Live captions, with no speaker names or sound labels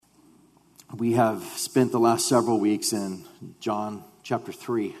We have spent the last several weeks in John chapter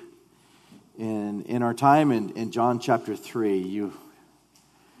 3. And in our time in John chapter 3,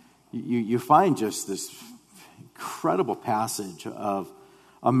 you find just this incredible passage of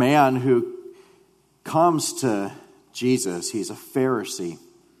a man who comes to Jesus. He's a Pharisee.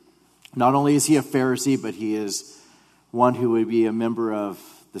 Not only is he a Pharisee, but he is one who would be a member of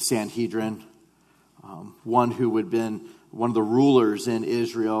the Sanhedrin, one who would have been one of the rulers in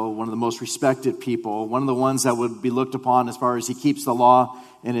Israel, one of the most respected people, one of the ones that would be looked upon as far as he keeps the law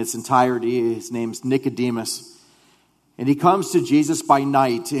in its entirety. His name's Nicodemus. And he comes to Jesus by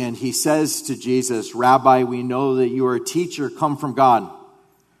night, and he says to Jesus, "Rabbi, we know that you are a teacher come from God,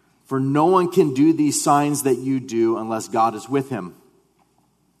 for no one can do these signs that you do unless God is with him."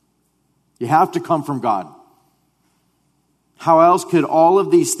 You have to come from God. How else could all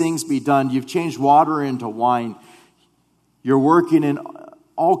of these things be done? You've changed water into wine. You're working in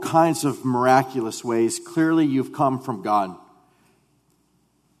all kinds of miraculous ways. Clearly, you've come from God.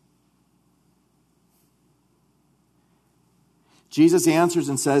 Jesus answers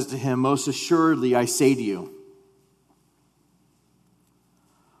and says to him, "Most assuredly, I say to you,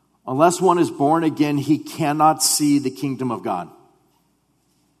 unless one is born again, he cannot see the kingdom of God."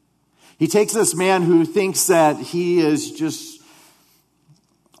 He takes this man who thinks that he is just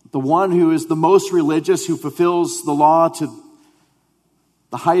the one who is the most religious, who fulfills the law to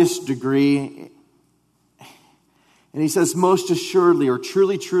the highest degree. And he says, "Most assuredly," or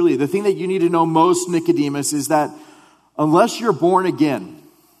truly, truly, the thing that you need to know most, Nicodemus, is that unless you're born again,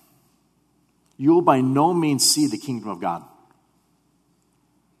 you will by no means see the kingdom of God.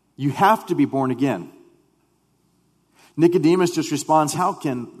 You have to be born again. Nicodemus just responds, "How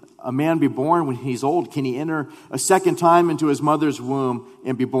can a man be born when he's old? Can he enter a second time into his mother's womb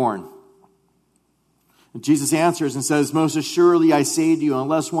and be born?" And Jesus answers and says, "Most assuredly I say to you,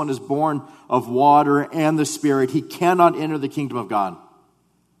 unless one is born of water and the Spirit, he cannot enter the kingdom of God.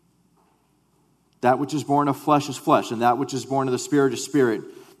 That which is born of flesh is flesh, and that which is born of the Spirit is spirit.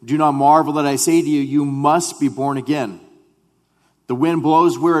 Do not marvel that I say to you, you must be born again. The wind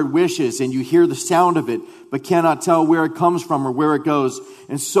blows where it wishes, and you hear the sound of it, but cannot tell where it comes from or where it goes.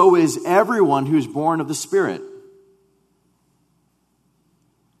 And so is everyone who is born of the Spirit."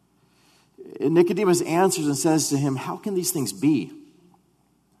 And Nicodemus answers and says to him, "How can these things be?"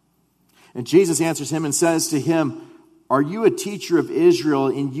 And Jesus answers him and says to him, "Are you a teacher of Israel,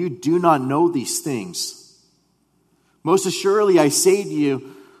 and you do not know these things? Most assuredly I say to you,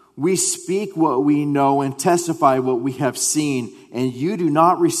 we speak what we know and testify what we have seen, and you do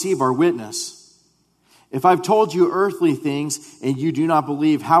not receive our witness. If I've told you earthly things and you do not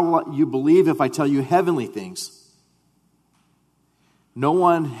believe, how will you believe if I tell you heavenly things? No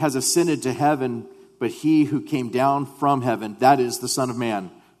one has ascended to heaven but he who came down from heaven, that is the Son of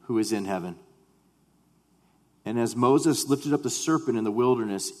Man who is in heaven. And as Moses lifted up the serpent in the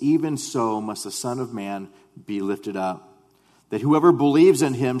wilderness, even so must the Son of Man be lifted up, that whoever believes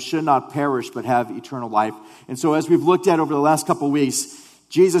in him should not perish but have eternal life." And so as we've looked at over the last couple of weeks,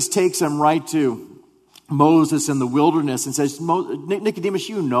 Jesus takes him right to Moses in the wilderness and says, "Nicodemus,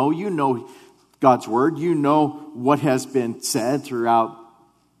 you know God's word. You know what has been said throughout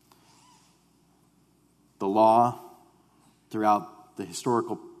the law, throughout the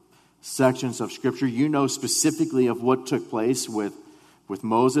historical sections of Scripture. You know specifically of what took place with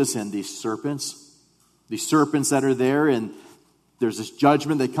Moses and these serpents that are there, and there's this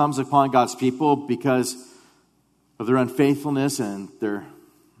judgment that comes upon God's people because of their unfaithfulness and their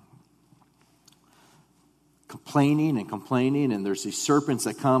complaining, and there's these serpents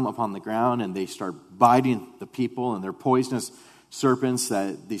that come upon the ground and they start biting the people, and they're poisonous serpents,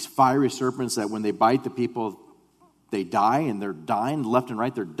 these fiery serpents that when they bite the people, they die, and they're dying left and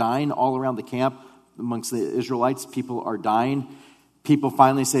right. They're dying all around the camp amongst the Israelites. People are dying. People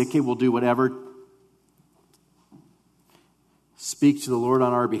finally say, "Okay, we'll do whatever. Speak to the Lord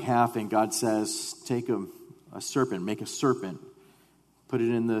on our behalf." And God says, "Take a serpent, make a serpent, put it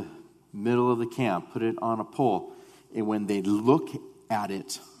in the middle of the camp, put it on a pole. And when they look at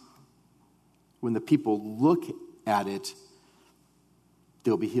it, when the people look at it,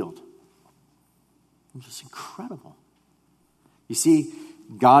 they'll be healed." It's just incredible. You see,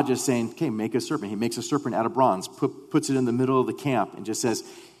 God just saying, "Okay, make a serpent." He makes a serpent out of bronze, puts it in the middle of the camp, and just says,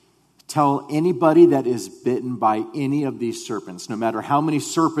 "Tell anybody that is bitten by any of these serpents, no matter how many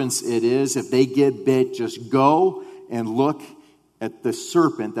serpents it is, if they get bit, just go and look at the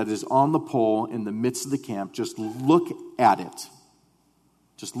serpent that is on the pole in the midst of the camp. Just look at it.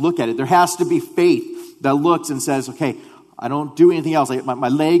 Just look at it." There has to be faith that looks and says, "Okay, I don't do anything else. Like my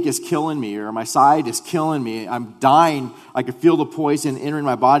leg is killing me, or my side is killing me. I'm dying. I can feel the poison entering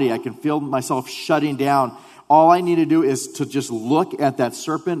my body. I can feel myself shutting down. All I need to do is to just look at that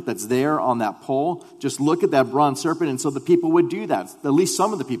serpent that's there on that pole. Just look at that bronze serpent. And so the people would do that. At least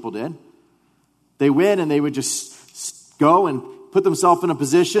some of the people did. They went and they would just go and put themselves in a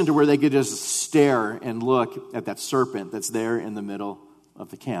position to where they could just stare and look at that serpent that's there in the middle of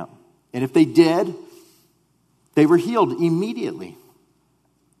the camp. And if they did, they were healed immediately.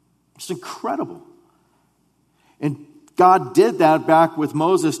 It's incredible. And God did that back with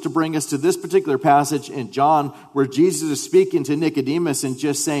Moses to bring us to this particular passage in John where Jesus is speaking to Nicodemus and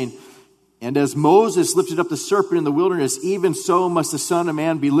just saying, and as Moses lifted up the serpent in the wilderness, even so must the Son of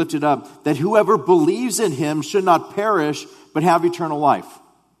Man be lifted up, that whoever believes in him should not perish, but have eternal life.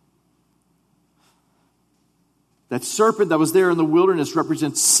 That serpent that was there in the wilderness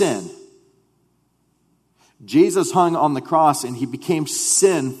represents sin. Jesus hung on the cross and he became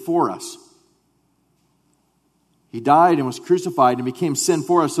sin for us. He died and was crucified and became sin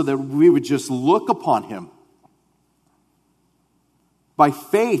for us so that we would just look upon him. By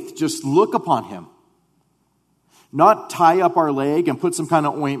faith, just look upon him. Not tie up our leg and put some kind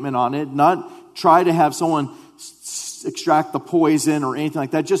of ointment on it. Not try to have someone extract the poison or anything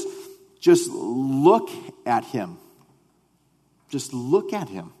like that. Just look at him. Just look at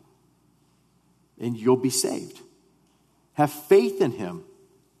him. And you'll be saved. Have faith in him.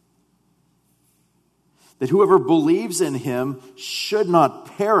 That whoever believes in him should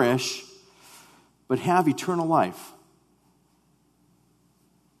not perish, but have eternal life.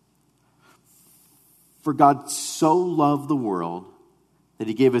 For God so loved the world that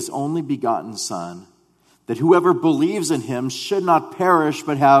he gave his only begotten Son, that whoever believes in him should not perish,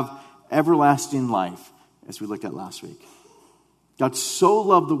 but have everlasting life, as we looked at last week. God so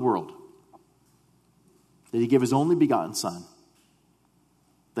loved the world that he gave his only begotten Son,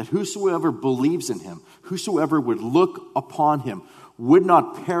 that whosoever believes in him, whosoever would look upon him, would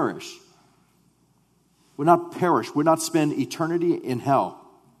not perish, would not spend eternity in hell,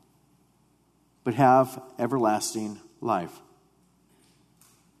 but have everlasting life.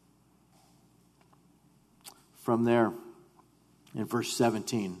 From there, in verse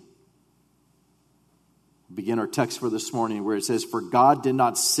 17, begin our text for this morning where it says, "For God did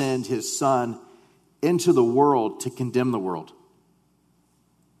not send his Son into the world to condemn the world,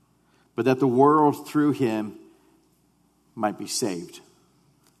 but that the world through him might be saved."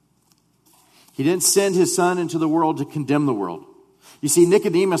 He didn't send his Son into the world to condemn the world. You see,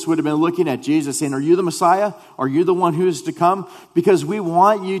 Nicodemus would have been looking at Jesus saying, "Are you the Messiah? Are you the one who is to come? Because we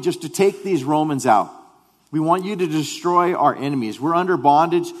want you just to take these Romans out. We want you to destroy our enemies. We're under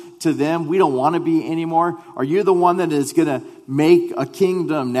bondage to them. We don't want to be anymore. Are you the one that is going to make a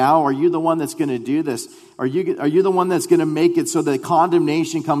kingdom now? Are you the one that's going to do this? Are you the one that's going to make it so that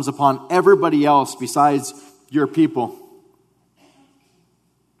condemnation comes upon everybody else besides your people?"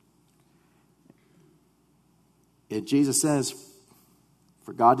 And Jesus says,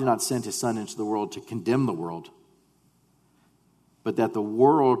 "For God did not send his Son into the world to condemn the world, but that the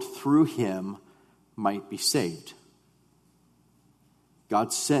world through him might be saved."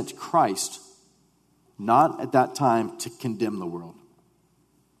 God sent Christ not at that time to condemn the world,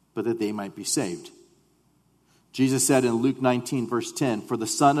 but that they might be saved. Jesus said in Luke 19, verse 10, "For the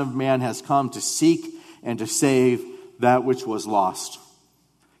Son of Man has come to seek and to save that which was lost."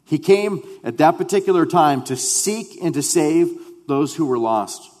 He came at that particular time to seek and to save those who were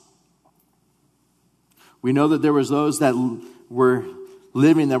lost. We know that there was those that were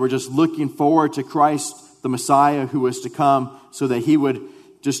living, that were just looking forward to Christ, the Messiah who was to come, so that he would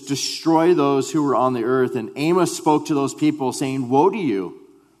just destroy those who were on the earth. And Amos spoke to those people saying, "Woe to you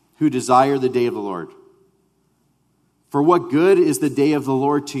who desire the day of the Lord. For what good is the day of the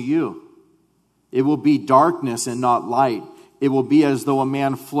Lord to you? It will be darkness and not light. It will be as though a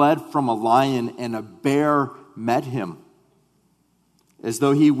man fled from a lion and a bear met him. As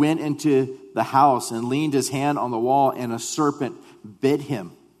though he went into the house and leaned his hand on the wall and a serpent bit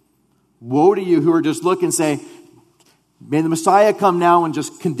him. Woe to you who are just looking and say, may the Messiah come now and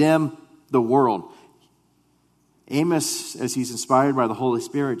just condemn the world." Amos, as he's inspired by the Holy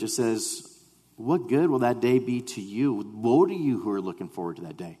Spirit, just says, what good will that day be to you? Woe to you who are looking forward to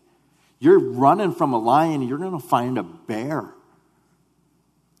that day. You're running from a lion, you're going to find a bear.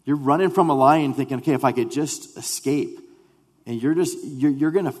 You're running from a lion thinking, okay, if I could just escape. And you're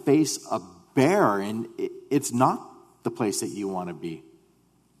going to face a bear, and it's not the place that you want to be.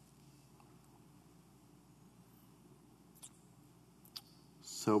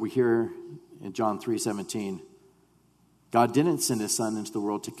 So we hear in John 3:17, God didn't send his Son into the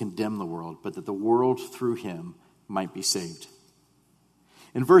world to condemn the world, but that the world through him might be saved.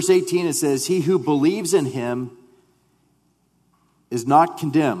 In verse 18 it says, he who believes in him is not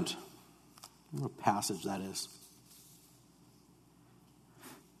condemned. What a passage that is.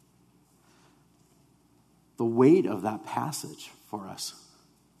 The weight of that passage for us.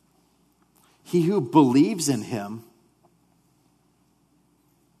 He who believes in him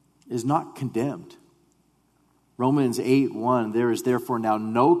is not condemned. Romans 8:1, there is therefore now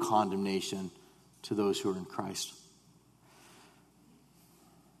no condemnation to those who are in Christ.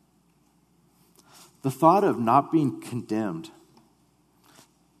 The thought of not being condemned,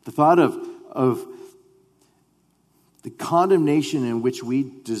 the thought of the condemnation in which we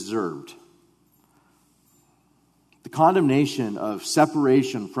deserved, the condemnation of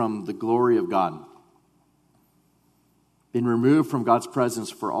separation from the glory of God, being removed from God's presence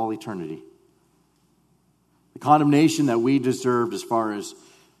for all eternity. The condemnation that we deserved as far as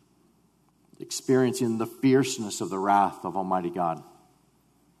experiencing the fierceness of the wrath of Almighty God.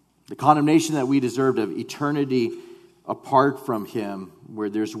 The condemnation that we deserved of eternity apart from him, where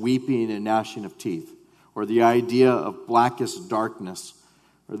there's weeping and gnashing of teeth, or the idea of blackest darkness,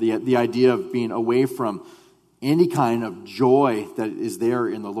 or the idea of being away from any kind of joy that is there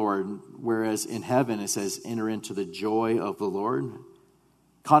in the Lord, whereas in heaven it says, enter into the joy of the Lord.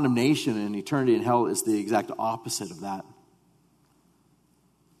 Condemnation and eternity in hell is the exact opposite of that.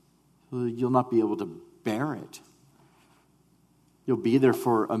 You'll not be able to bear it. You'll be there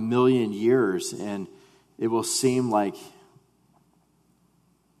for 1,000,000 years, and it will seem like it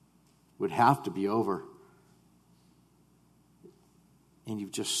would have to be over. And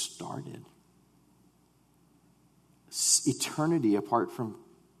you've just started. Eternity apart from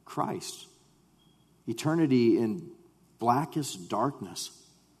Christ. Eternity in blackest darkness.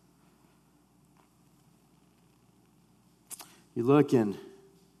 You look and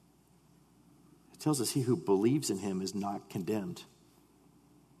it tells us he who believes in him is not condemned.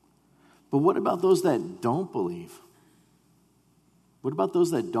 But what about those that don't believe? What about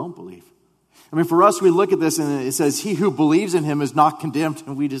those that don't believe? I mean, for us, we look at this and it says he who believes in him is not condemned.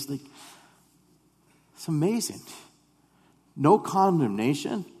 And we just think, it's amazing. No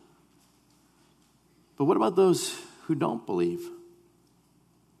condemnation. But what about those who don't believe?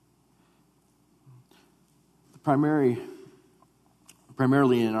 Primarily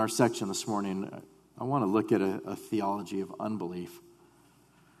in our section this morning, I want to look at a theology of unbelief.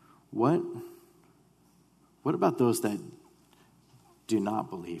 What about those that do not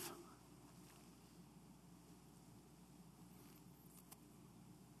believe?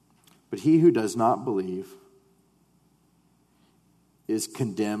 But he who does not believe is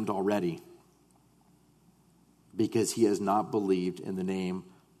condemned already, because he has not believed in the name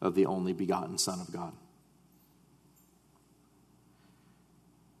of the only begotten Son of God.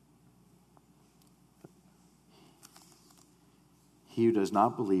 He who does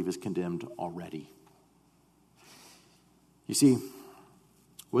not believe is condemned already. You see,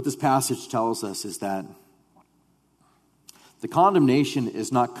 what this passage tells us is that the condemnation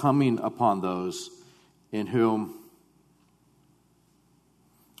is not coming upon those in whom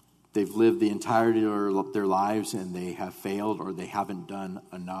they've lived the entirety of their lives and they have failed or they haven't done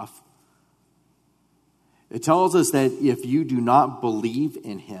enough. It tells us that if you do not believe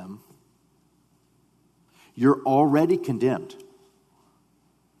in him, you're already condemned.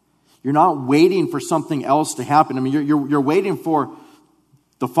 You're not waiting for something else to happen. I mean, you're waiting for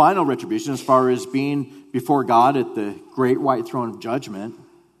the final retribution as far as being before God at the great white throne of judgment,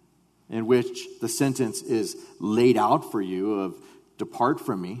 in which the sentence is laid out for you of depart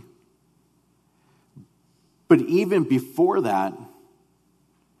from me. But even before that,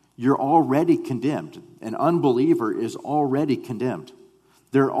 you're already condemned. An unbeliever is already condemned.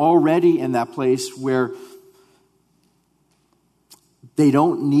 They're already in that place where they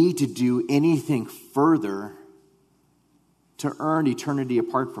don't need to do anything further to earn eternity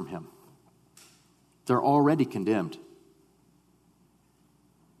apart from him. They're already condemned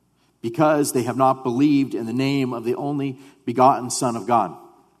because they have not believed in the name of the only begotten Son of God.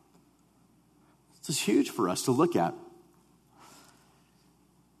 This is huge for us to look at.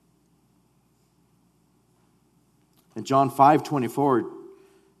 In John 5:24,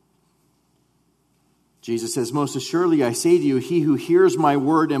 Jesus says, most assuredly I say to you, he who hears my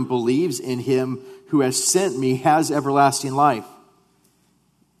word and believes in him who has sent me has everlasting life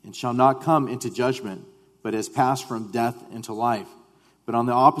and shall not come into judgment, but has passed from death into life. But on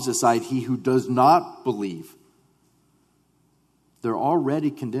the opposite side, he who does not believe, they're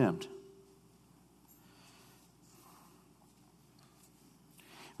already condemned.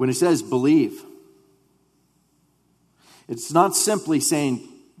 When it says believe, it's not simply saying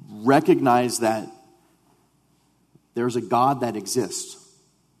recognize that there's a God that exists.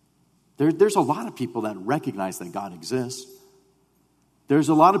 There's a lot of people that recognize that God exists. There's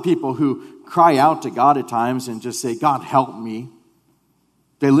a lot of people who cry out to God at times and just say, God, help me.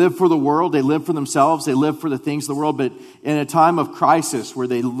 They live for the world, they live for themselves, they live for the things of the world, but in a time of crisis where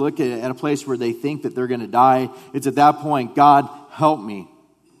they look at a place where they think that they're going to die, it's at that point, God, help me.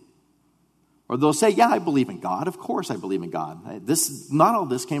 Or they'll say, yeah, I believe in God. Of course I believe in God. Not all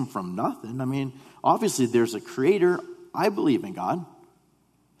this came from nothing. I mean, obviously there's a creator. I believe in God.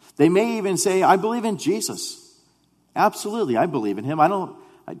 They may even say, I believe in Jesus. Absolutely, I believe in him. I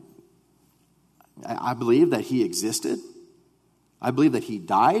believe that he existed. I believe that he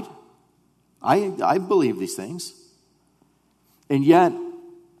died. I believe these things. And yet,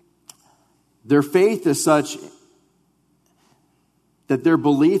 their faith is such that their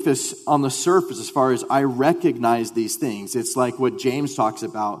belief is on the surface as far as I recognize these things. It's like what James talks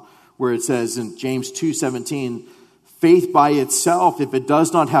about, where it says in James 2:17, faith by itself, if it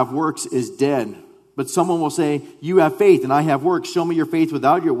does not have works, is dead. But someone will say, you have faith and I have works. Show me your faith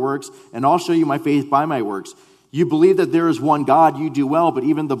without your works, and I'll show you my faith by my works. You believe that there is one God, you do well, but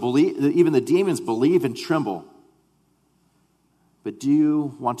even the demons believe and tremble. But do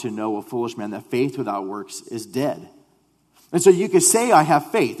you want to know, a foolish man, that faith without works is dead? And so you could say, I have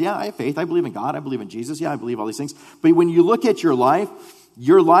faith. Yeah, I have faith. I believe in God. I believe in Jesus. Yeah, I believe all these things. But when you look at your life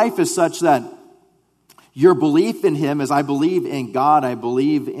is such that your belief in him is, I believe in God, I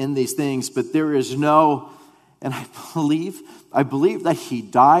believe in these things, but there is no, and I believe that he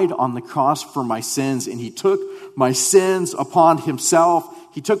died on the cross for my sins, and he took my sins upon himself.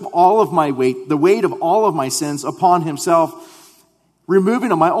 He took all of my weight, the weight of all of my sins upon himself, removing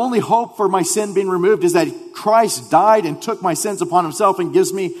them. My only hope for my sin being removed is that Christ died and took my sins upon himself and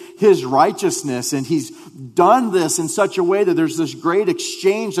gives me his righteousness. And he's done this in such a way that there's this great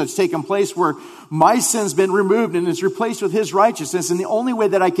exchange that's taken place where my sin's been removed and is replaced with his righteousness. And the only way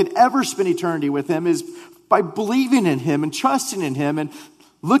that I could ever spend eternity with him is by believing in him and trusting in him and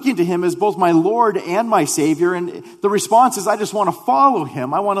looking to him as both my Lord and my Savior. And the response is, I just want to follow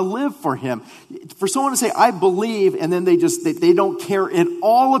him. I want to live for him. For someone to say, I believe, and then they don't care at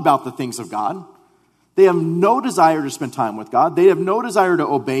all about the things of God. They have no desire to spend time with God. They have no desire to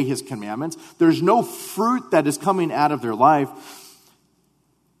obey his commandments. There's no fruit that is coming out of their life.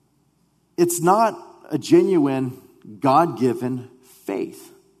 It's not a genuine, God-given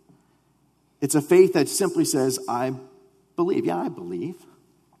faith. It's a faith that simply says, I believe. Yeah, I believe.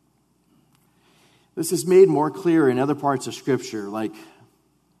 This is made more clear in other parts of Scripture. Like,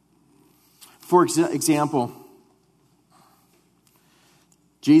 for example,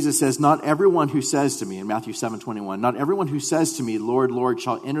 Jesus says, not everyone who says to me, in Matthew 7:21, not everyone who says to me, Lord, Lord,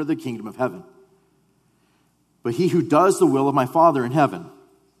 shall enter the kingdom of heaven, but he who does the will of my Father in heaven.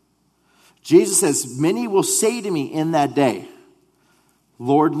 Jesus says, many will say to me in that day,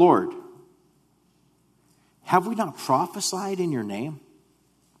 Lord, Lord, have we not prophesied in your name?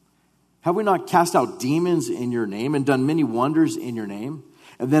 Have we not cast out demons in your name and done many wonders in your name?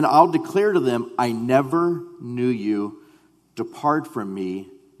 And then I'll declare to them, I never knew you. Depart from me,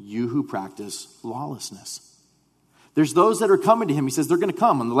 you who practice lawlessness. There's those that are coming to him. He says they're going to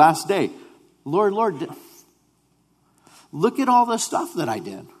come on the last day. Lord, Lord, look at all the stuff that I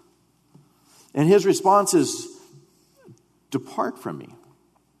did. And his response is, depart from me.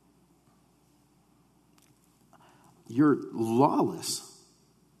 You're lawless.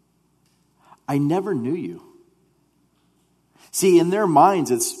 I never knew you. See, in their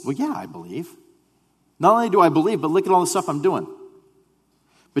minds, it's, well, yeah, I believe. Not only do I believe, but look at all the stuff I'm doing.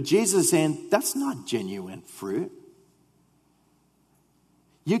 But Jesus is saying, that's not genuine fruit.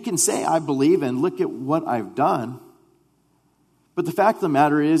 You can say, I believe, and look at what I've done. But the fact of the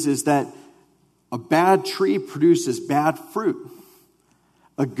matter is that a bad tree produces bad fruit.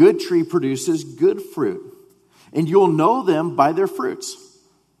 A good tree produces good fruit. And you'll know them by their fruits.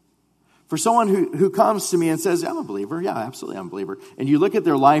 For someone who comes to me and says, I'm a believer. Yeah, absolutely, I'm a believer. And you look at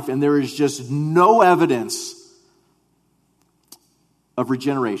their life and there is just no evidence of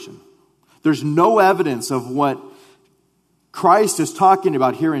regeneration. There's no evidence of what Christ is talking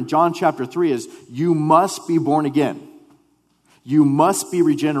about here in John chapter 3 is you must be born again. You must be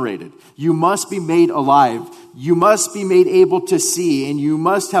regenerated. You must be made alive. You must be made able to see, and you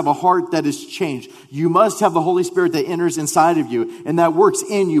must have a heart that is changed. You must have the Holy Spirit that enters inside of you and that works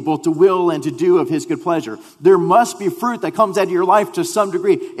in you both to will and to do of his good pleasure. There must be fruit that comes out of your life to some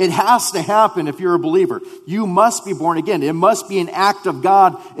degree. It has to happen if you're a believer. You must be born again. It must be an act of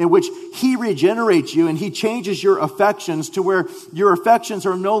God in which he regenerates you and he changes your affections to where your affections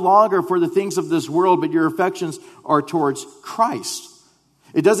are no longer for the things of this world, but your affections are towards Christ.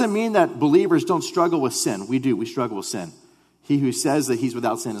 It doesn't mean that believers don't struggle with sin. We do. We struggle with sin. He who says that he's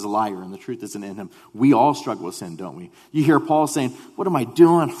without sin is a liar, and the truth isn't in him. We all struggle with sin, don't we? You hear Paul saying, what am I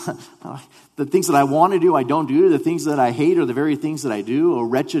doing? The things that I want to do, I don't do. The things that I hate are the very things that I do. A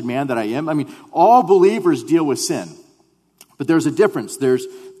wretched man that I am. I mean, all believers deal with sin. But there's a difference. There's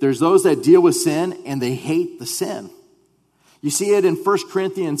those that deal with sin, and they hate the sin. You see it in 1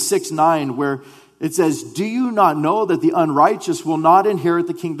 Corinthians 6:9, where it says, do you not know that the unrighteous will not inherit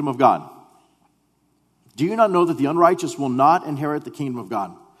the kingdom of God? Do you not know that the unrighteous will not inherit the kingdom of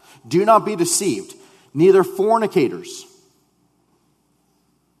God? Do not be deceived. Neither fornicators,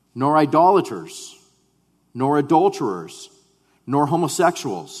 nor idolaters, nor adulterers, nor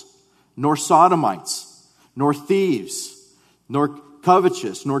homosexuals, nor sodomites, nor thieves, nor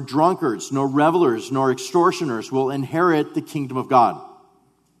covetous, nor drunkards, nor revelers, nor extortioners will inherit the kingdom of God.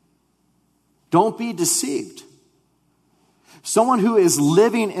 Don't be deceived. Someone who is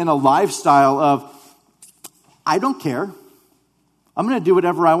living in a lifestyle of, I don't care. I'm going to do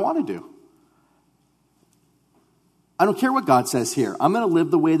whatever I want to do. I don't care what God says here. I'm going to live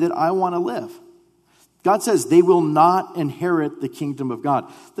the way that I want to live. God says they will not inherit the kingdom of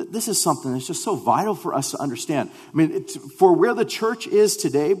God. This is something that's just so vital for us to understand. I mean, for where the church is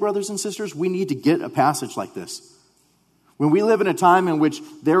today, brothers and sisters, we need to get a passage like this. When we live in a time in which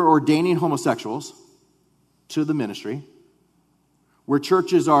they're ordaining homosexuals to the ministry, where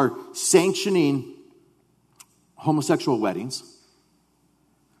churches are sanctioning homosexual weddings,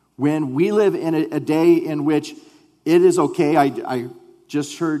 when we live in a day in which it is okay, I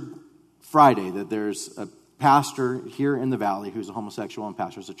just heard Friday that there's a pastor here in the valley who's a homosexual and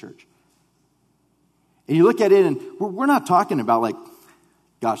pastors a church. And you look at it and we're not talking about like,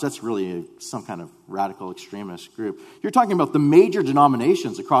 gosh, that's really some kind of radical extremist group. You're talking about the major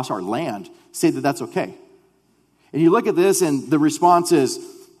denominations across our land say that that's okay. And you look at this and the response is,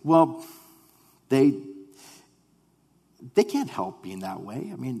 well, they can't help being that way.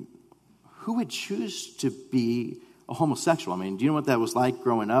 I mean, who would choose to be a homosexual? I mean, do you know what that was like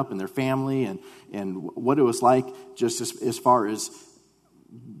growing up in their family and what it was like just as far as,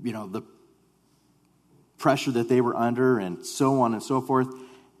 you know, the pressure that they were under and so on and so forth.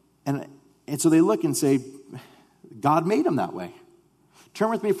 And so they look and say, God made them that way. Turn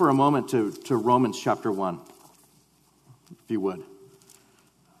with me for a moment to Romans chapter 1, if you would.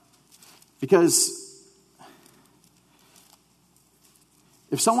 Because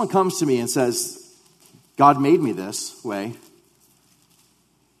if someone comes to me and says, God made me this way,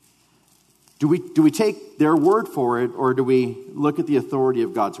 do we take their word for it, or do we look at the authority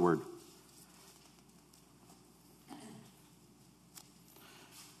of God's word?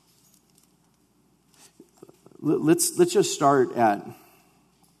 Let's just start at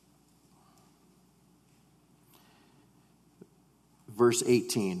verse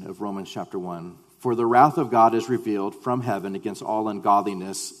 18 of Romans chapter 1. For the wrath of God is revealed from heaven against all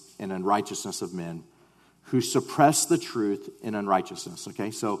ungodliness and unrighteousness of men who suppress the truth in unrighteousness. Okay,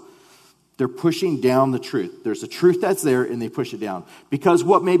 so they're pushing down the truth. There's a truth that's there and they push it down. Because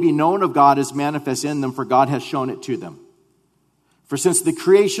what may be known of God is manifest in them, for God has shown it to them. For since the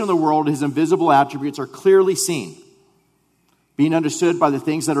creation of the world, his invisible attributes are clearly seen, being understood by the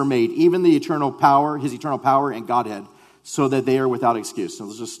things that are made, even the eternal power, his eternal power and Godhead, so that they are without excuse. So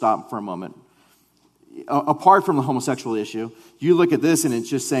let's just stop for a moment. Apart from the homosexual issue, you look at this and it's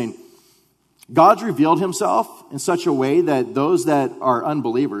just saying, God's revealed himself in such a way that those that are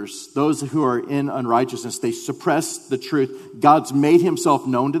unbelievers, those who are in unrighteousness, they suppress the truth. God's made himself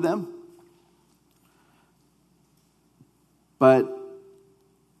known to them. But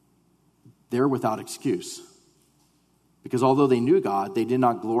they're without excuse. Because although they knew God, they did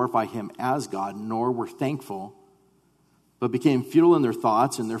not glorify him as God, nor were thankful, but became futile in their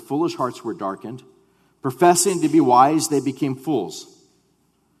thoughts, and their foolish hearts were darkened. Professing to be wise, they became fools.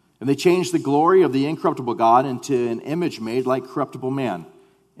 And they changed the glory of the incorruptible God into an image made like corruptible man,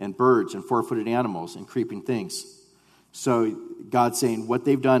 and birds, and four-footed animals, and creeping things. So God's saying what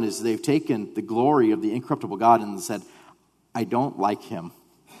they've done is they've taken the glory of the incorruptible God and said, I don't like him.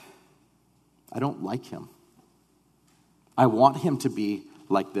 I don't like him. I want him to be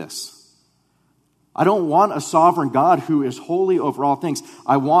like this. I don't want a sovereign God who is holy over all things.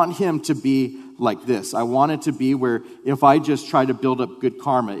 I want him to be like this. I want it to be where if I just try to build up good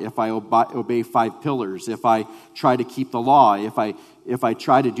karma, if I obey 5 pillars, if I try to keep the law, if I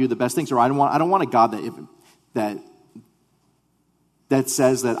try to do the best things, or I don't want a God that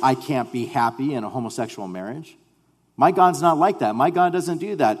says that I can't be happy in a homosexual marriage. My God's not like that. My God doesn't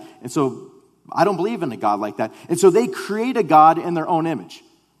do that. And so I don't believe in a God like that. And so they create a God in their own image.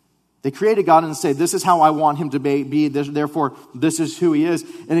 They created God and say, this is how I want him to be, therefore this is who he is.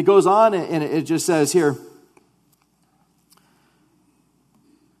 And it goes on and it just says here,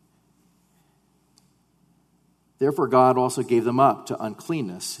 therefore God also gave them up to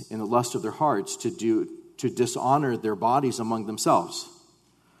uncleanness in the lust of their hearts to dishonor their bodies among themselves,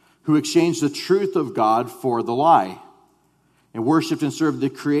 who exchanged the truth of God for the lie, and worshipped and served the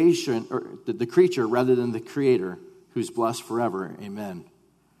creature rather than the Creator, who's blessed forever. Amen.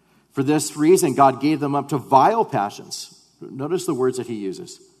 For this reason, God gave them up to vile passions. Notice the words that he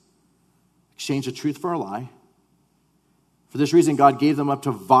uses. Exchange the truth for a lie. For this reason, God gave them up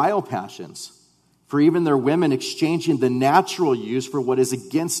to vile passions, for even their women exchanging the natural use for what is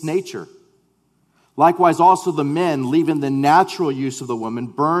against nature. Likewise, also the men, leaving the natural use of the woman,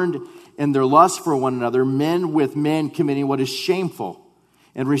 burned in their lust for one another, men with men committing what is shameful,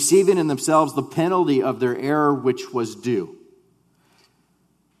 and receiving in themselves the penalty of their error which was due.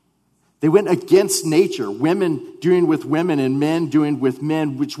 They went against nature, women doing with women and men doing with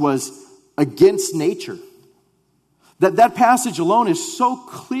men, which was against nature. That passage alone is so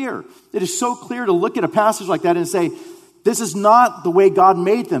clear. It is so clear to look at a passage like that and say, this is not the way God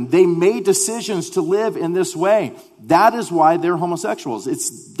made them. They made decisions to live in this way. That is why they're homosexuals.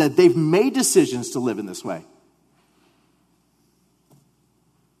 It's that they've made decisions to live in this way.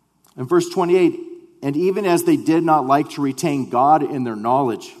 In verse 28, and even as they did not like to retain God in their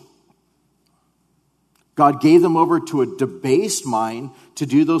knowledge, God gave them over to a debased mind to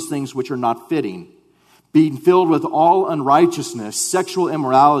do those things which are not fitting, being filled with all unrighteousness, sexual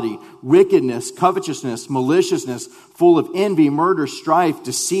immorality, wickedness, covetousness, maliciousness, full of envy, murder, strife,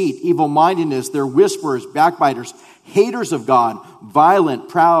 deceit, evil-mindedness. They're whisperers, backbiters, haters of God, violent,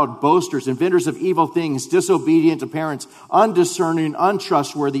 proud, boasters, inventors of evil things, disobedient to parents, undiscerning,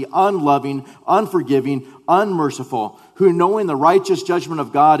 untrustworthy, unloving, unforgiving, unmerciful, who knowing the righteous judgment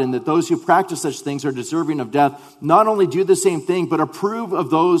of God and that those who practice such things are deserving of death, not only do the same thing, but approve of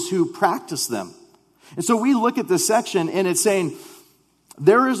those who practice them. And so we look at this section and it's saying,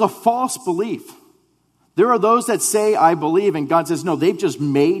 there is a false belief. There are those that say, I believe, and God says, no, they've just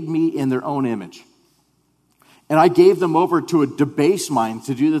made me in their own image. And I gave them over to a debased mind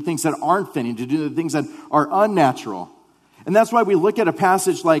to do the things that aren't fitting, to do the things that are unnatural. And that's why we look at a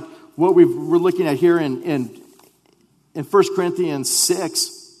passage like what we're looking at here in 1 Corinthians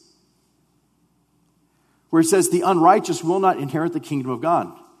 6, where it says, the unrighteous will not inherit the kingdom of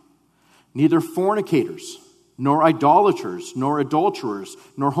God. Neither fornicators, nor idolaters, nor adulterers,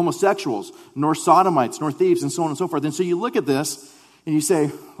 nor homosexuals, nor sodomites, nor thieves, and so on and so forth. And so you look at this and you say,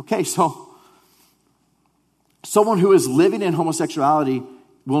 okay, so someone who is living in homosexuality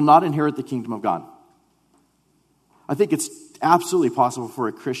will not inherit the kingdom of God. I think it's absolutely possible for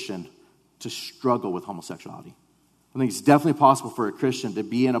a Christian to struggle with homosexuality. I think it's definitely possible for a Christian to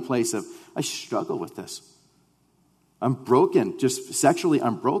be in a place of, I struggle with this. I'm broken. Just sexually,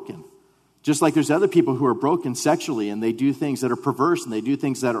 I'm broken. Just like there's other people who are broken sexually and they do things that are perverse and they do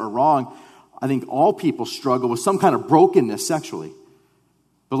things that are wrong. I think all people struggle with some kind of brokenness sexually.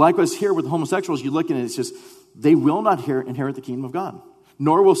 But likewise here with homosexuals, you look at it, it's just, they will not inherit the kingdom of God.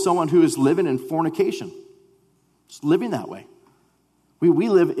 Nor will someone who is living in fornication. Just living that way. We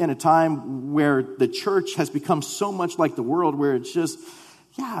live in a time where the church has become so much like the world where it's just,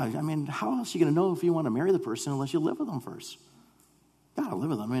 yeah, I mean, how else are you going to know if you want to marry the person unless you live with them first? Gotta live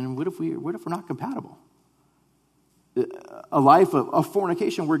with them. I mean, what if we're not compatible? A life of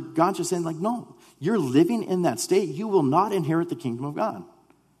fornication where God's just saying, like, no, you're living in that state. You will not inherit the kingdom of God.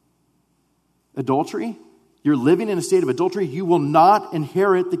 Adultery, you're living in a state of adultery. You will not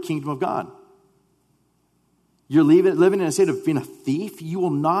inherit the kingdom of God. You're living in a state of being a thief. You will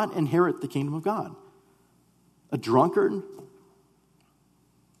not inherit the kingdom of God. A drunkard, you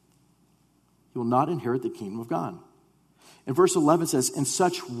will not inherit the kingdom of God. And verse 11 says, and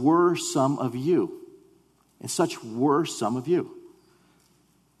such were some of you. And such were some of you.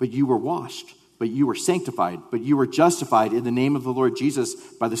 But you were washed, but you were sanctified, but you were justified in the name of the Lord Jesus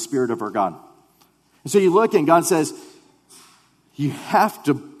by the Spirit of our God. And so you look and God says, you have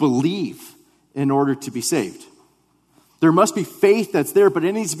to believe in order to be saved. There must be faith that's there, but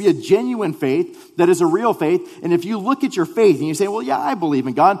it needs to be a genuine faith that is a real faith. And if you look at your faith and you say, well, yeah, I believe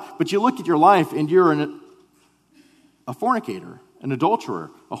in God, but you look at your life and you're a fornicator, an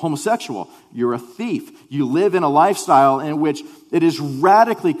adulterer, a homosexual, you're a thief. You live in a lifestyle in which it is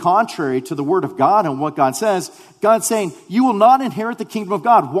radically contrary to the word of God and what God says. God's saying, you will not inherit the kingdom of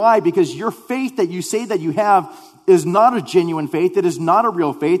God. Why? Because your faith that you say that you have is not a genuine faith. It is not a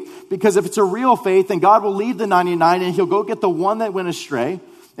real faith. Because if it's a real faith, then God will leave the 99 and he'll go get the one that went astray.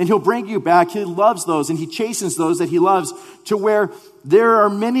 And he'll bring you back. He loves those and he chastens those that he loves, to where there are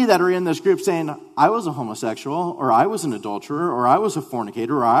many that are in this group saying, I was a homosexual, or I was an adulterer, or I was a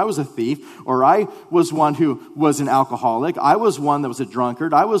fornicator, or I was a thief, or I was one who was an alcoholic. I was one that was a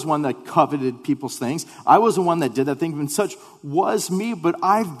drunkard. I was one that coveted people's things. I was the one that did that thing, and such was me, but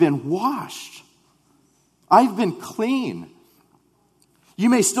I've been washed. I've been clean. You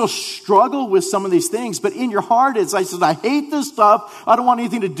may still struggle with some of these things, but in your heart, I hate this stuff. I don't want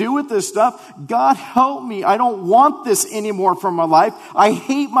anything to do with this stuff. God, help me. I don't want this anymore from my life. I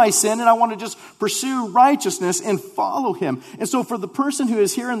hate my sin, and I want to just pursue righteousness and follow him. And so for the person who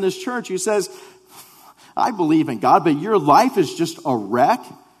is here in this church who says, I believe in God, but your life is just a wreck,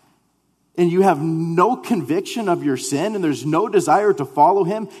 and you have no conviction of your sin, and there's no desire to follow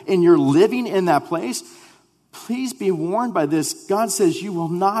him, and you're living in that place, please be warned by this. God says you will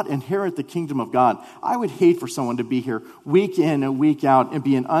not inherit the kingdom of God. I would hate for someone to be here week in and week out and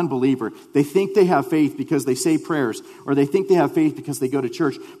be an unbeliever. They think they have faith because they say prayers, or they think they have faith because they go to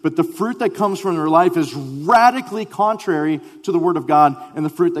church. But the fruit that comes from their life is radically contrary to the word of God and the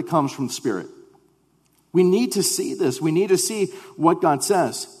fruit that comes from the Spirit. We need to see this. We need to see what God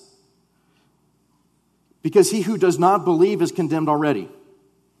says. Because he who does not believe is condemned already,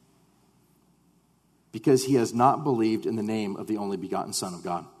 because he has not believed in the name of the only begotten Son of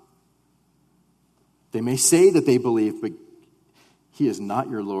God. They may say that they believe, but he is not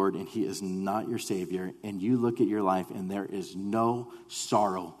your Lord and he is not your Savior. And you look at your life and there is no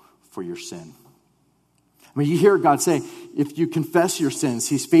sorrow for your sin. I mean, you hear God say, if you confess your sins,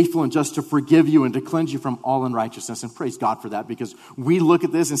 he's faithful and just to forgive you and to cleanse you from all unrighteousness. And praise God for that, because we look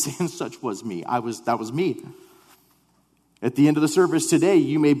at this and say, and such was me. That was me. At the end of the service today,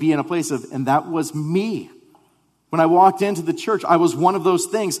 you may be in a place of, and that was me. When I walked into the church, I was one of those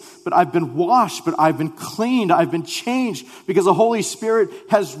things, but I've been washed, but I've been cleaned, I've been changed, because the Holy Spirit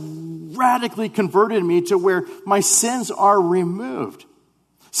has radically converted me to where my sins are removed.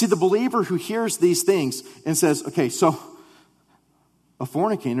 See, the believer who hears these things and says, okay, so a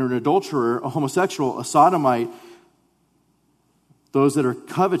fornicator, an adulterer, a homosexual, a sodomite, those that are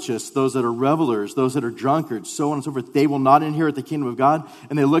covetous, those that are revelers, those that are drunkards, so on and so forth, they will not inherit the kingdom of God.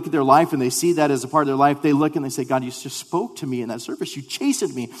 And they look at their life and they see that as a part of their life. They look and they say, God, you just spoke to me in that service. You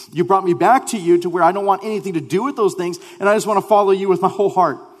chastened me. You brought me back to you to where I don't want anything to do with those things. And I just want to follow you with my whole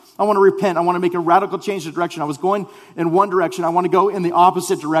heart. I want to repent. I want to make a radical change of direction. I was going in one direction. I want to go in the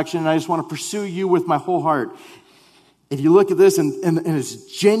opposite direction. And I just want to pursue you with my whole heart. If you look at this and it's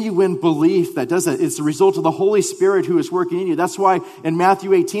genuine belief that does that, it's the result of the Holy Spirit who is working in you. That's why in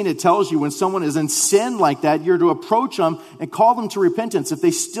Matthew 18 it tells you when someone is in sin like that, you're to approach them and call them to repentance. If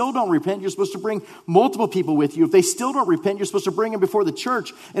they still don't repent, you're supposed to bring multiple people with you. If they still don't repent, you're supposed to bring them before the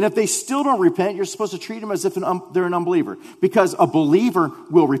church. And if they still don't repent, you're supposed to treat them as if they're an unbeliever. Because a believer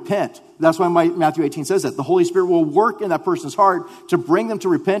will repent. That's why Matthew 18 says that. The Holy Spirit will work in that person's heart to bring them to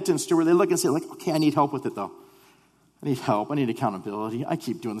repentance, to where they look and say, like, okay, I need help with it though. I need help. I need accountability. I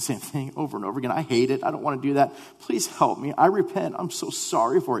keep doing the same thing over and over again. I hate it. I don't want to do that. Please help me. I repent. I'm so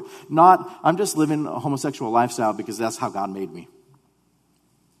sorry for it. I'm just living a homosexual lifestyle because that's how God made me.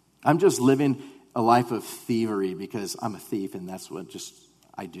 I'm just living a life of thievery because I'm a thief and that's what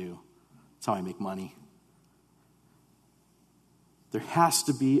I do. That's how I make money. There has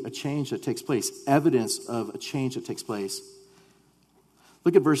to be a change that takes place. Evidence of a change that takes place.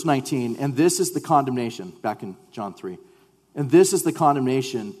 Look at verse 19, and this is the condemnation, back in John 3. And this is the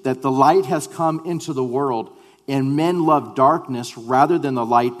condemnation, that the light has come into the world, and men love darkness rather than the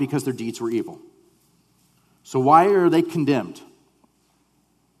light because their deeds were evil. So why are they condemned?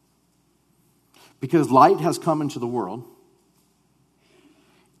 Because light has come into the world,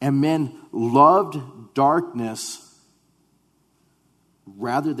 and men loved darkness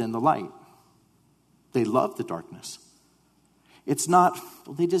rather than the light. They loved the darkness. It's not,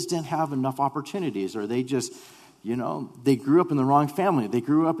 they just didn't have enough opportunities, or they just, they grew up in the wrong family. They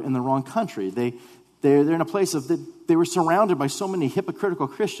grew up in the wrong country. They're in a place of, they were surrounded by so many hypocritical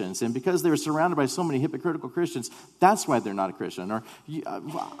Christians. And because they were surrounded by so many hypocritical Christians, that's why they're not a Christian. Or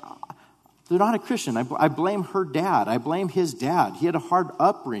they're not a Christian. I blame her dad. I blame his dad. He had a hard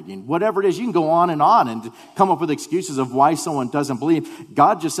upbringing. Whatever it is, you can go on and come up with excuses of why someone doesn't believe.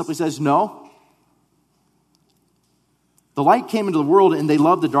 God just simply says, no. The light came into the world, and they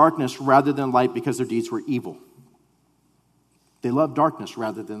loved the darkness rather than light because their deeds were evil. They loved darkness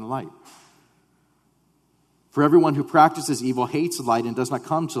rather than the light. For everyone who practices evil hates the light and does not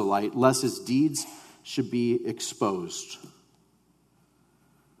come to the light, lest his deeds should be exposed.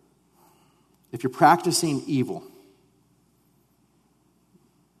 If you're practicing evil,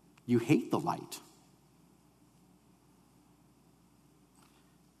 you hate the light.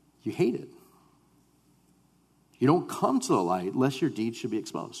 You hate it. You don't come to the light lest your deeds should be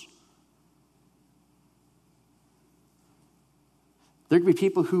exposed. There could be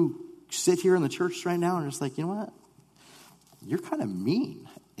people who sit here in the church right now and are just like, you know what? You're kind of mean.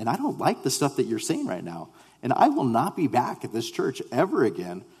 And I don't like the stuff that you're saying right now. And I will not be back at this church ever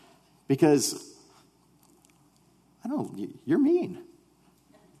again because, you're mean.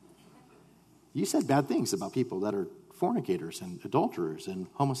 You said bad things about people that are fornicators and adulterers and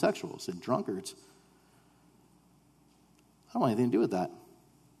homosexuals and drunkards. I don't want anything to do with that.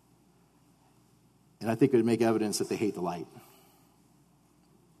 And I think it would make evidence that they hate the light.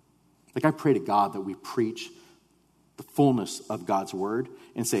 Like, I pray to God that we preach the fullness of God's word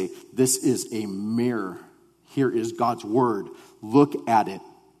and say, this is a mirror. Here is God's word. Look at it.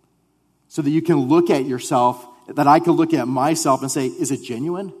 So that you can look at yourself, that I can look at myself and say, is it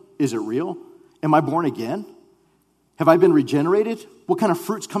genuine? Is it real? Am I born again? Have I been regenerated? What kind of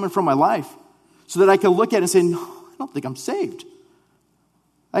fruit's coming from my life? So that I can look at it and say, no, I don't think I'm saved.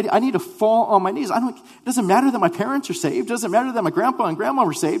 I need to fall on my knees. It doesn't matter that my parents are saved. It doesn't matter that my grandpa and grandma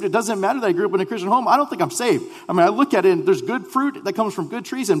were saved. It doesn't matter that I grew up in a Christian home. I don't think I'm saved. I look at it and there's good fruit that comes from good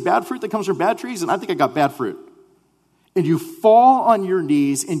trees and bad fruit that comes from bad trees, and I think I got bad fruit. And you fall on your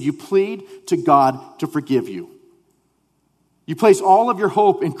knees and you plead to God to forgive you. You place all of your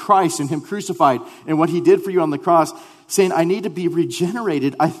hope in Christ and Him crucified and what He did for you on the cross, saying, I need to be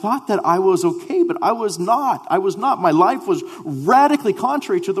regenerated. I thought that I was okay, but I was not. I was not. My life was radically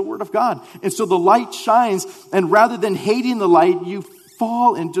contrary to the Word of God. And so the light shines, and rather than hating the light, you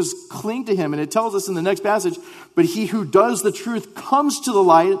fall and just cling to Him. And it tells us in the next passage, but he who does the truth comes to the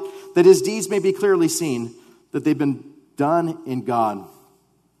light, that his deeds may be clearly seen, that they've been done in God.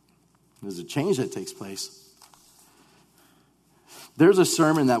 There's a change that takes place. There's a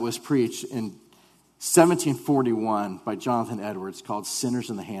sermon that was preached in 1741 by Jonathan Edwards called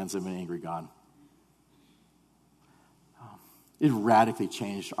Sinners in the Hands of an Angry God. It radically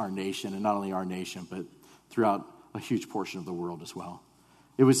changed our nation, and not only our nation, but throughout a huge portion of the world as well.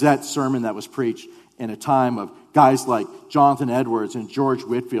 It was that sermon that was preached in a time of guys like Jonathan Edwards and George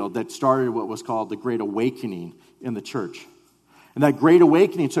Whitefield that started what was called the Great Awakening in the church. And that Great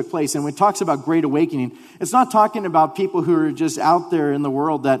Awakening took place. And when it talks about Great Awakening, it's not talking about people who are just out there in the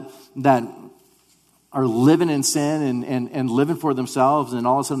world that are living in sin and living for themselves, and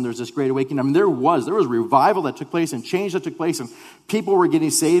all of a sudden there's this Great Awakening. There was revival that took place and change that took place, and people were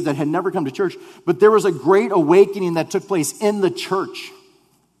getting saved that had never come to church. But there was a Great Awakening that took place in the church.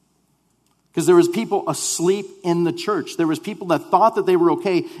 Because there was people asleep in the church. There was people that thought that they were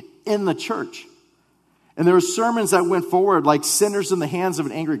okay in the church. And there were sermons that went forward like Sinners in the Hands of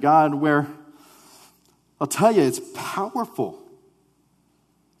an Angry God, where I'll tell you, it's powerful.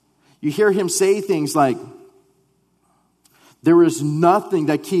 You hear him say things like, there is nothing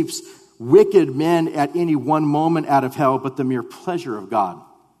that keeps wicked men at any one moment out of hell but the mere pleasure of God.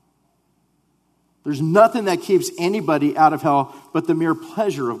 There's nothing that keeps anybody out of hell but the mere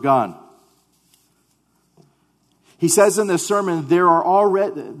pleasure of God. He says in this sermon, there are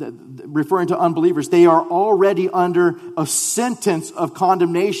already, referring to unbelievers, they are already under a sentence of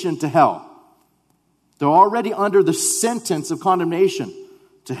condemnation to hell. They're already under the sentence of condemnation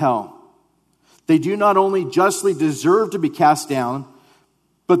to hell. They do not only justly deserve to be cast down,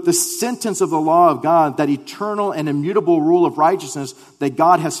 but the sentence of the law of God, that eternal and immutable rule of righteousness that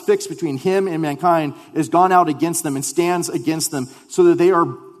God has fixed between Him and mankind, is gone out against them and stands against them, so that they are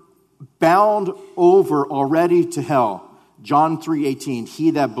bound over already to hell. John 3:18,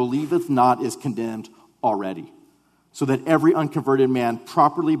 he that believeth not is condemned already. So that every unconverted man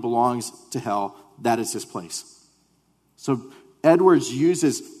properly belongs to hell. That is his place. So Edwards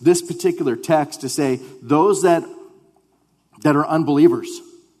uses this particular text to say those that are unbelievers,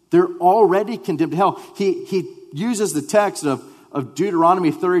 they're already condemned to hell. He uses the text of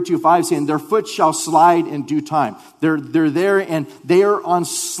Deuteronomy 32:5 saying their foot shall slide in due time. They're there and they are on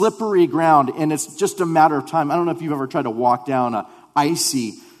slippery ground, and it's just a matter of time. I don't know if you've ever tried to walk down an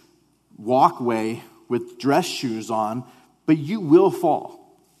icy walkway with dress shoes on, but you will fall.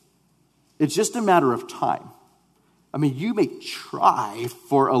 It's just a matter of time. You may try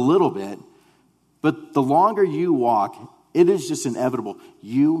for a little bit, but the longer you walk, it is just inevitable.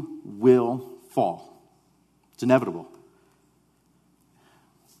 You will fall. It's inevitable.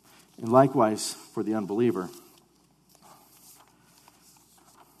 And likewise for the unbeliever.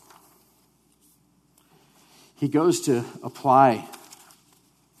 He goes to apply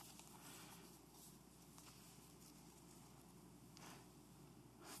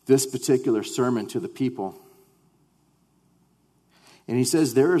this particular sermon to the people. And he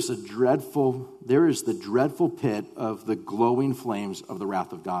says there is the dreadful pit of the glowing flames of the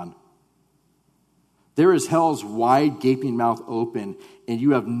wrath of God. There is hell's wide gaping mouth open, and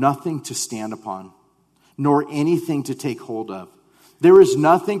you have nothing to stand upon, nor anything to take hold of. There is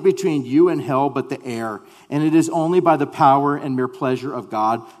nothing between you and hell but the air, and it is only by the power and mere pleasure of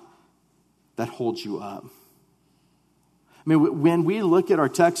God that holds you up. I mean, when we look at our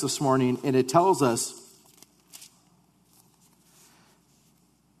text this morning, and it tells us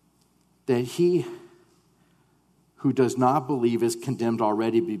that he who does not believe is condemned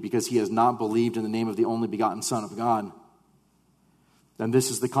already because he has not believed in the name of the only begotten Son of God. And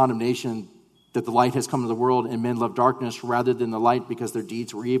this is the condemnation, that the light has come into the world and men love darkness rather than the light because their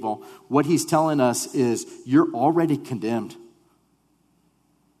deeds were evil. What he's telling us is you're already condemned.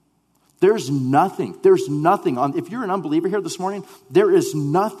 There's nothing on, if you're an unbeliever here this morning, there is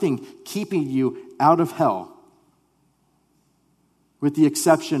nothing keeping you out of hell with the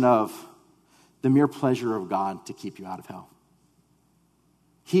exception of the mere pleasure of God to keep you out of hell.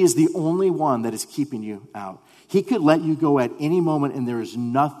 He is the only one that is keeping you out. He could let you go at any moment and there is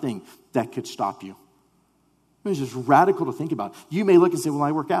nothing that could stop you. It's just radical to think about. You may look and say, well,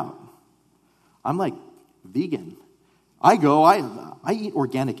 I work out. I'm like vegan. I eat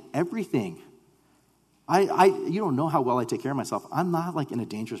organic everything. You don't know how well I take care of myself. I'm not like in a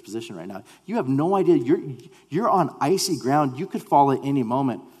dangerous position right now. You have no idea. You're on icy ground. You could fall at any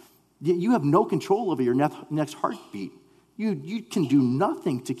moment. You have no control over your next heartbeat. You can do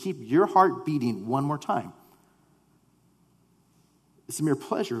nothing to keep your heart beating one more time. It's a mere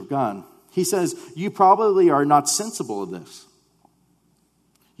pleasure of God. He says, you probably are not sensible of this.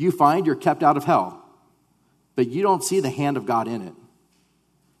 You find you're kept out of hell, but you don't see the hand of God in it.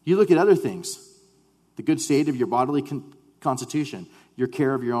 You look at other things, the good state of your bodily constitution, your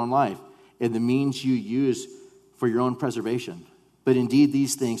care of your own life, and the means you use for your own preservation. But indeed,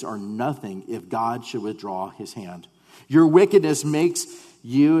 these things are nothing if God should withdraw his hand. Your wickedness makes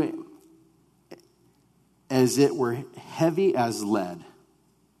you as it were heavy as lead.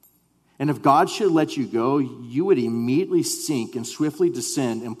 And if God should let you go, you would immediately sink and swiftly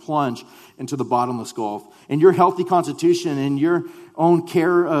descend and plunge into the bottomless gulf. And your healthy constitution and your own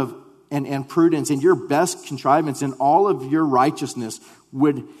care of and prudence and your best contrivance and all of your righteousness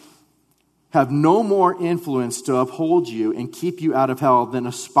would have no more influence to uphold you and keep you out of hell than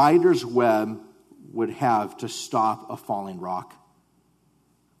a spider's web would have to stop a falling rock.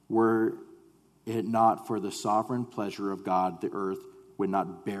 Were it not for the sovereign pleasure of God, the earth would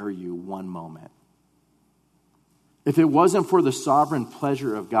not bear you one moment. If it wasn't for the sovereign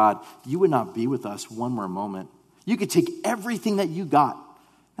pleasure of God, you would not be with us one more moment. You could take everything that you got.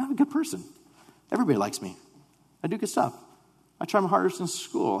 I'm a good person. Everybody likes me. I do good stuff. I try my hardest in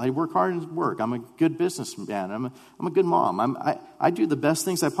school. I work hard in work. I'm a good businessman. I'm a good mom. I do the best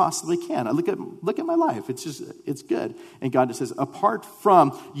things I possibly can. I look at my life. It's good. And God just says, apart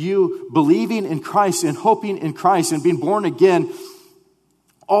from you believing in Christ and hoping in Christ and being born again,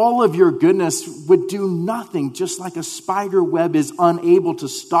 all of your goodness would do nothing, just like a spider web is unable to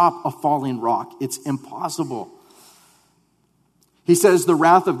stop a falling rock. It's impossible. He says the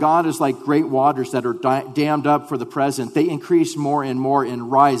wrath of God is like great waters that are dammed up for the present. They increase more and more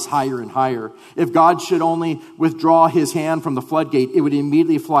and rise higher and higher. If God should only withdraw his hand from the floodgate, it would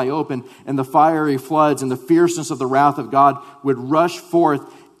immediately fly open, and the fiery floods and the fierceness of the wrath of God would rush forth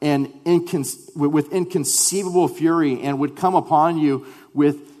and with inconceivable fury and would come upon you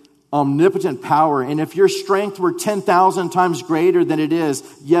with omnipotent power. And if your strength were 10,000 times greater than it is,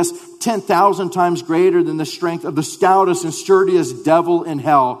 yes, 10,000 times greater than the strength of the stoutest and sturdiest devil in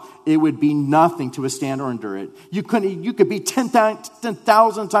hell, it would be nothing to withstand or endure it. You could be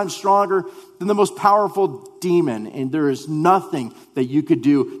 10,000 times stronger than the most powerful demon, and there is nothing that you could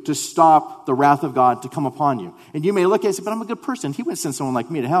do to stop the wrath of God to come upon you. And you may look at it and say, but I'm a good person. He wouldn't send someone like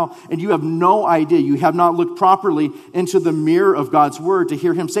me to hell. And you have no idea. You have not looked properly into the mirror of God's word to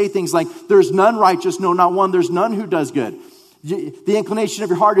hear him say things like, there's none righteous, no, not one. There's none who does good. The inclination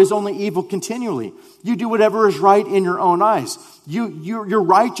of your heart is only evil continually. You do whatever is right in your own eyes. Your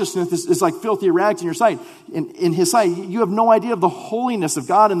righteousness is like filthy rags in your sight. In his sight, you have no idea of the holiness of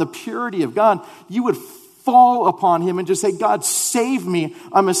God and the purity of God. You would fall upon him and just say, God, save me.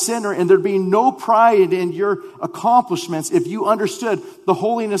 I'm a sinner. And there'd be no pride in your accomplishments if you understood the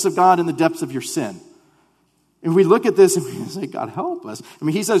holiness of God in the depths of your sin. If we look at this and we say, God, help us. I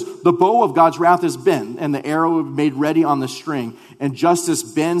mean, he says, the bow of God's wrath is bent and the arrow made ready on the string. And justice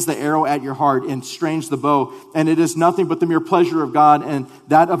bends the arrow at your heart and strains the bow. And it is nothing but the mere pleasure of God and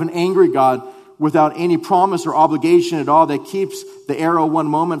that of an angry God without any promise or obligation at all that keeps the arrow one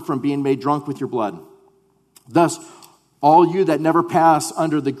moment from being made drunk with your blood. Thus, all you that never pass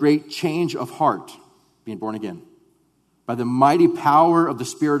under the great change of heart, being born again, by the mighty power of the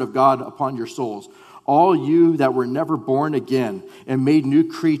Spirit of God upon your souls, all you that were never born again and made new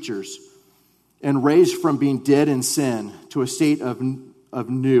creatures and raised from being dead in sin to a state of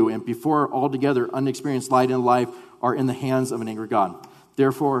new and before altogether unexperienced light and life are in the hands of an angry God.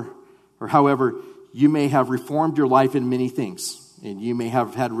 Therefore, or however, you may have reformed your life in many things, and you may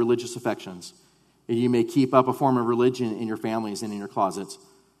have had religious affections, and you may keep up a form of religion in your families and in your closets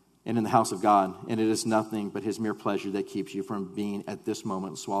and in the house of God, and it is nothing but his mere pleasure that keeps you from being at this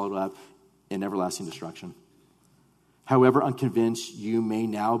moment swallowed up in everlasting destruction. However unconvinced you may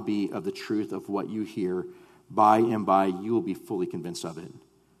now be of the truth of what you hear, by and by you will be fully convinced of it.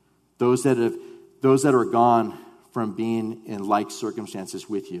 Those that are gone from being in like circumstances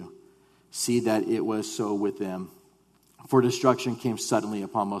with you, see that it was so with them. For destruction came suddenly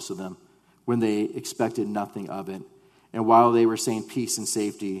upon most of them, when they expected nothing of it. And while they were saying peace and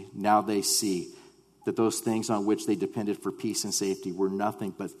safety, now they see that those things on which they depended for peace and safety were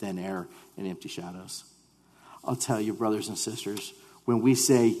nothing but thin air and empty shadows. I'll tell you, brothers and sisters, when we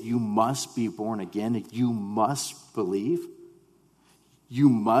say you must be born again, you must believe, you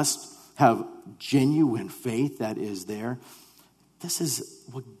must have genuine faith that is there, this is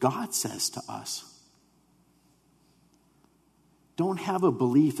what God says to us. Don't have a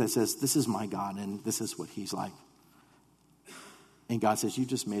belief that says, this is my God and this is what he's like. And God says, you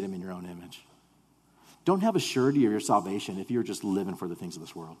just made him in your own image. Don't have a surety of your salvation if you're just living for the things of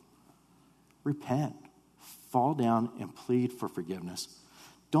this world. Repent. Fall down and plead for forgiveness.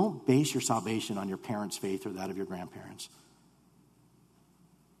 Don't base your salvation on your parents' faith or that of your grandparents.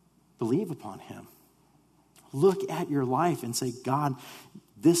 Believe upon him. Look at your life and say, God,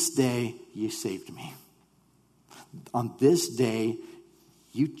 this day you saved me. On this day,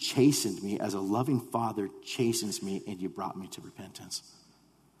 you chastened me as a loving father chastens me, and you brought me to repentance.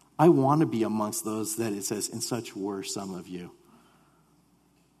 I want to be amongst those that it says, and such were some of you.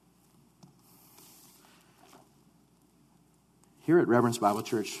 Here at Reverence Bible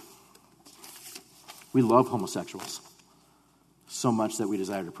Church, we love homosexuals so much that we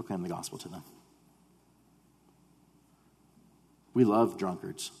desire to proclaim the gospel to them. We love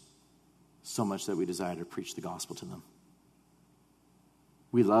drunkards so much that we desire to preach the gospel to them.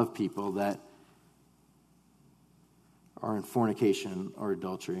 We love people that are in fornication or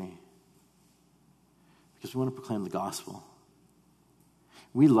adultery because we want to proclaim the gospel.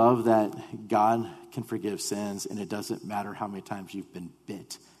 We love that God can forgive sins, and it doesn't matter how many times you've been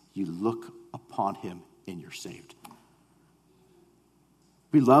bit. You look upon him and you're saved.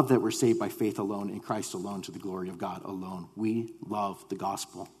 We love that we're saved by faith alone, in Christ alone, to the glory of God alone. We love the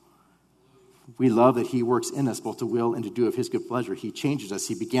gospel. We love that he works in us both to will and to do of his good pleasure. He changes us.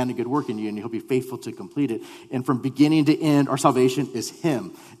 He began a good work in you, and he'll be faithful to complete it. And from beginning to end, our salvation is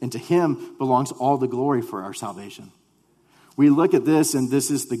him. And to him belongs all the glory for our salvation. We look at this, and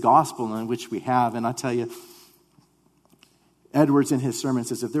this is the gospel in which we have. And I tell you, Edwards in his sermon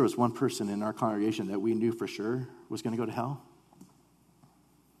says if there was one person in our congregation that we knew for sure was going to go to hell,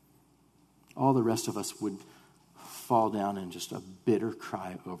 all the rest of us would fall down in just a bitter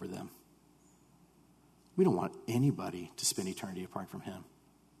cry over them. We don't want anybody to spend eternity apart from him.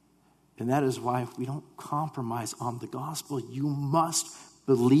 And that is why we don't compromise on the gospel. You must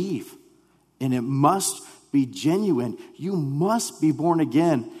believe, and it must be genuine. You must be born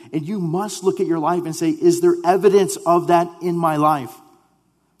again, and you must look at your life and say, is there evidence of that in my life?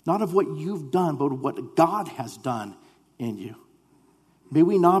 Not of what you've done, but what God has done in you. May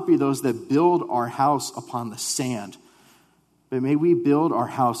we not be those that build our house upon the sand, but may we build our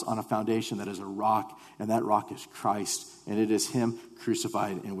house on a foundation that is a rock, and that rock is Christ, and it is him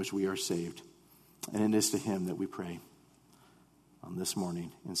crucified in which we are saved. And it is to him that we pray on this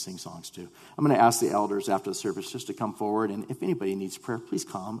morning and sing songs too. I'm going to ask the elders after the service just to come forward, and if anybody needs prayer, please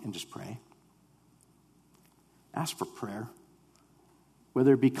come and just pray. Ask for prayer,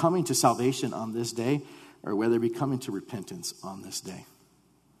 whether it be coming to salvation on this day or whether it be coming to repentance on this day.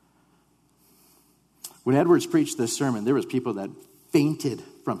 When Edwards preached this sermon, there was people that fainted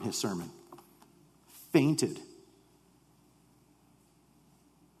from his sermon. Fainted.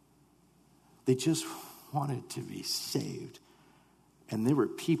 They just wanted to be saved. And there were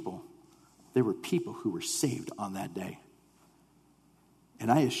people who were saved on that day.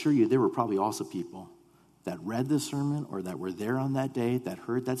 And I assure you, there were probably also people that read this sermon or that were there on that day that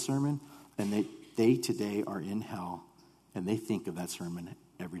heard that sermon, and they today are in hell, and they think of that sermon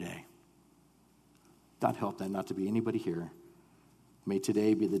every day. God help that not to be anybody here. May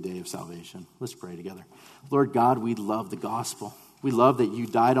today be the day of salvation. Let's pray together. Lord God, we love the gospel. We love that you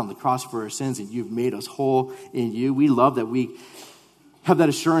died on the cross for our sins and you've made us whole in you. We love that we have that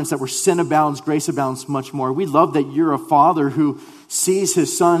assurance that where sin abounds, grace abounds much more. We love that you're a father who sees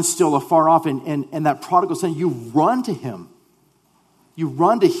his son still afar off, and that prodigal son, you run to him. You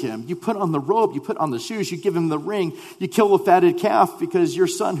run to him. You put on the robe. You put on the shoes. You give him the ring. You kill the fatted calf because your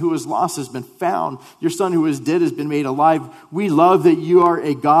son who was lost has been found. Your son who was dead has been made alive. We love that you are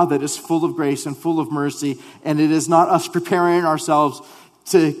a God that is full of grace and full of mercy. And it is not us preparing ourselves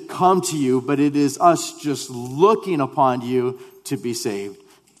to come to you, but it is us just looking upon you to be saved.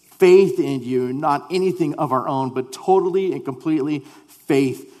 Faith in you, not anything of our own, but totally and completely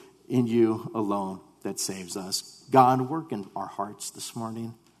faith in you alone that saves us. God, work in our hearts this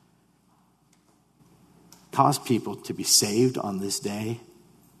morning. Cause people to be saved on this day.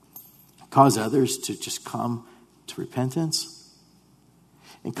 Cause others to just come to repentance.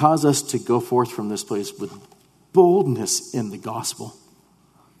 And cause us to go forth from this place with boldness in the gospel.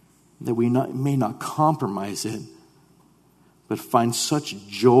 That we may not compromise it, but find such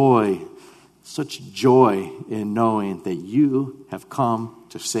joy in knowing that you have come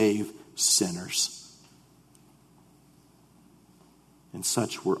to save sinners. And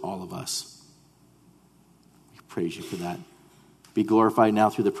such were all of us. We praise you for that. Be glorified now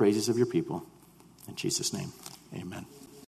through the praises of your people. In Jesus' name, amen.